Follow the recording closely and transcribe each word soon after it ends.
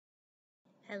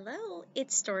Hello,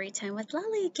 it's story time with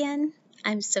Lolly again.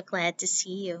 I'm so glad to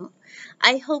see you.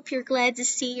 I hope you're glad to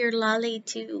see your Lolly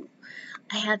too.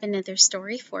 I have another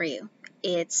story for you.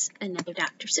 It's another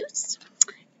Dr. Seuss,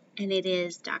 and it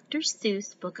is Dr.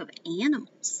 Seuss Book of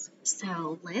Animals.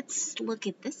 So let's look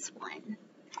at this one,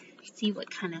 see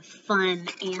what kind of fun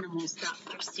animals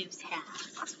Dr. Seuss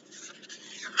has.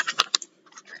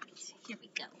 All right, here we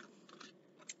go.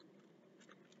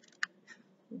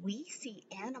 We see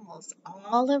animals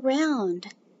all around,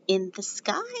 in the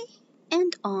sky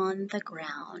and on the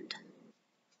ground.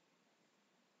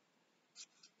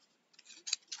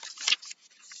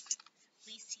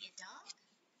 We see a dog,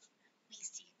 we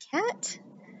see a cat,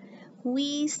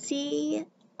 we see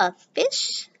a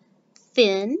fish,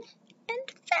 thin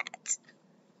and fat.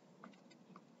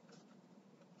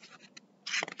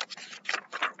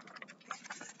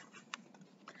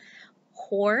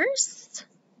 Horse,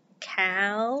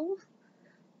 cow,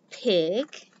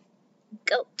 pig,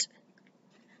 goat.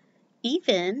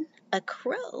 Even a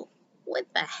crow with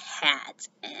a hat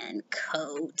and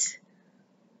coat.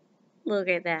 Look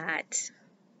at that.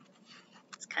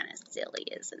 It's kind of silly,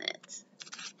 isn't it?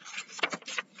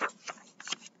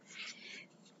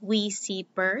 We see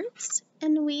birds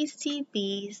and we see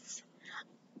bees.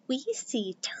 We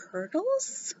see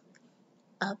turtles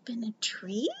up in a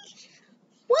tree.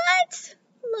 What?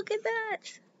 Look at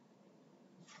that.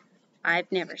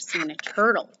 I've never seen a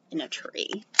turtle in a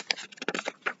tree.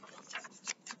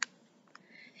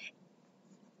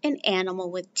 An animal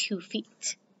with 2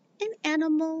 feet. An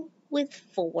animal with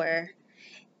 4.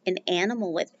 An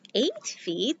animal with 8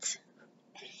 feet.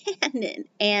 And an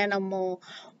animal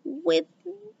with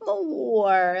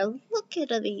more. Look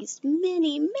at these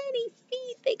many, many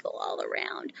feet. They go all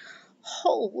around.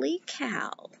 Holy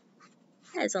cow.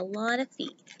 That's a lot of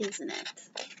feet, isn't it?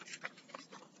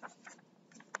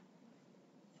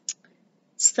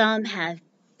 Some have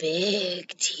big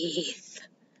teeth.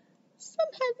 Some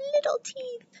have little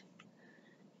teeth.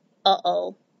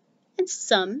 Uh-oh. And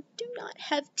some do not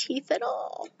have teeth at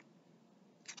all.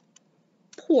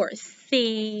 Poor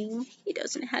thing. He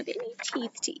doesn't have any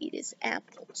teeth to eat his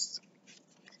apples.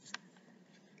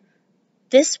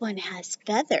 This one has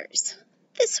feathers.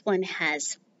 This one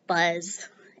has fuzz.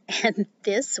 And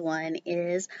this one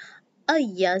is a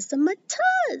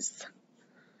Yuzzamatuz.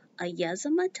 A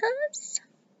Yuzzamatuz?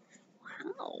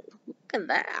 Wow, look at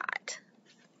that.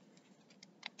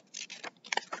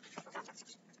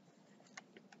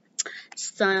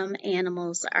 Some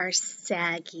animals are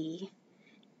saggy,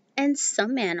 and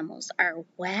some animals are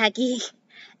waggy,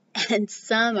 and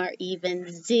some are even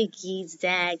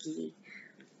ziggy-zaggy.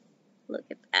 Look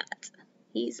at that.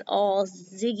 He's all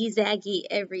ziggy-zaggy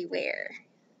everywhere.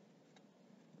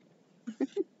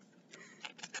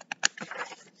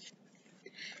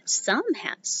 Some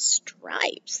have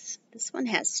stripes. This one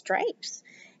has stripes,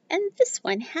 and this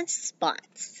one has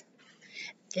spots.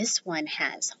 This one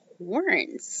has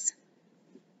horns,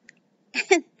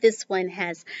 and this one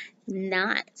has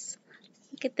knots.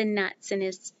 Look at the knots in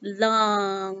his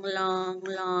long, long,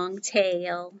 long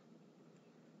tail.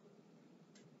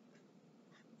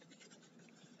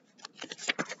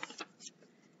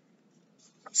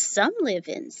 Some live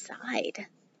inside.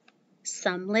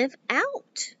 Some live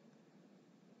out.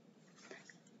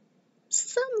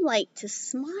 Some like to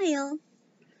smile,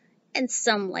 and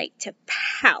some like to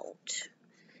pout.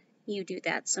 You do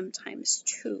that sometimes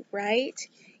too, right?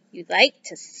 You like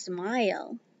to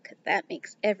smile, because that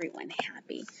makes everyone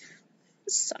happy.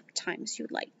 Sometimes you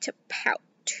like to pout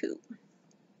too.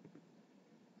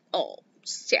 Oh,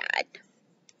 sad.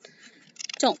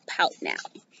 Don't pout now.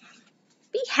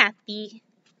 Be happy.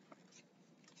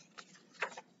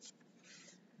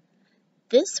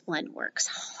 This one works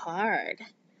hard.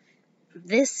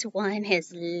 This one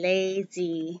is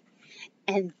lazy.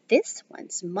 And this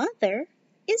one's mother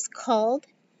is called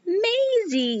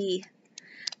Maisie.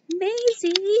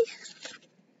 Maisie.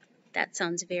 That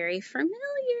sounds very familiar.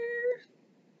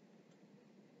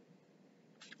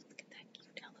 Look at that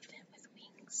cute elephant with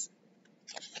wings.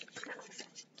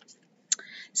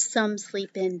 Some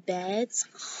sleep in beds.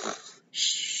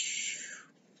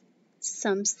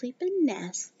 Some sleep in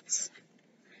nests.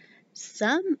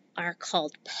 Some are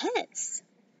called pets.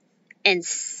 And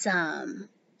some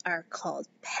are called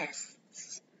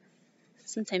pests.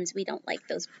 Sometimes we don't like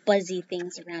those buzzy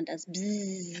things around us.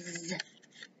 Bzzz.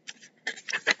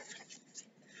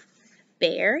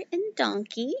 Bear and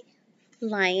donkey,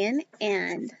 lion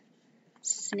and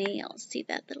snail. See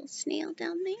that little snail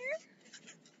down there?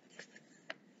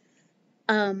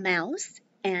 A mouse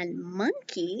and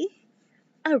monkey,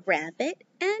 a rabbit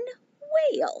and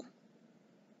whale.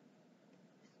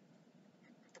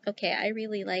 Okay, I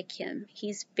really like him.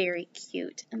 He's very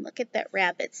cute. And look at that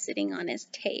rabbit sitting on his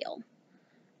tail.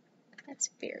 That's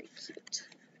very cute.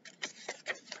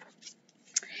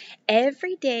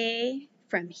 Every day,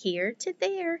 from here to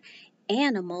there,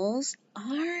 animals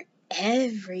are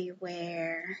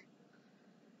everywhere.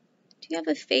 Do you have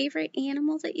a favorite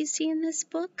animal that you see in this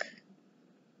book?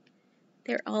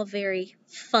 They're all very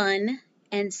fun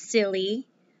and silly,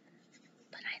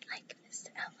 but I like this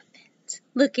elephant.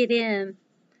 Look at him.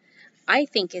 I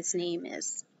think his name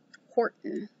is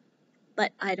Horton,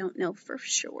 but I don't know for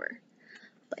sure.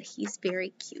 But he's very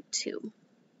cute too.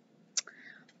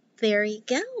 There you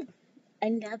go.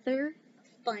 Another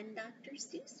fun Dr.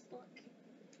 Seuss book.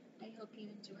 I hope you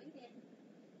enjoyed it.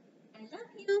 I love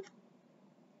you.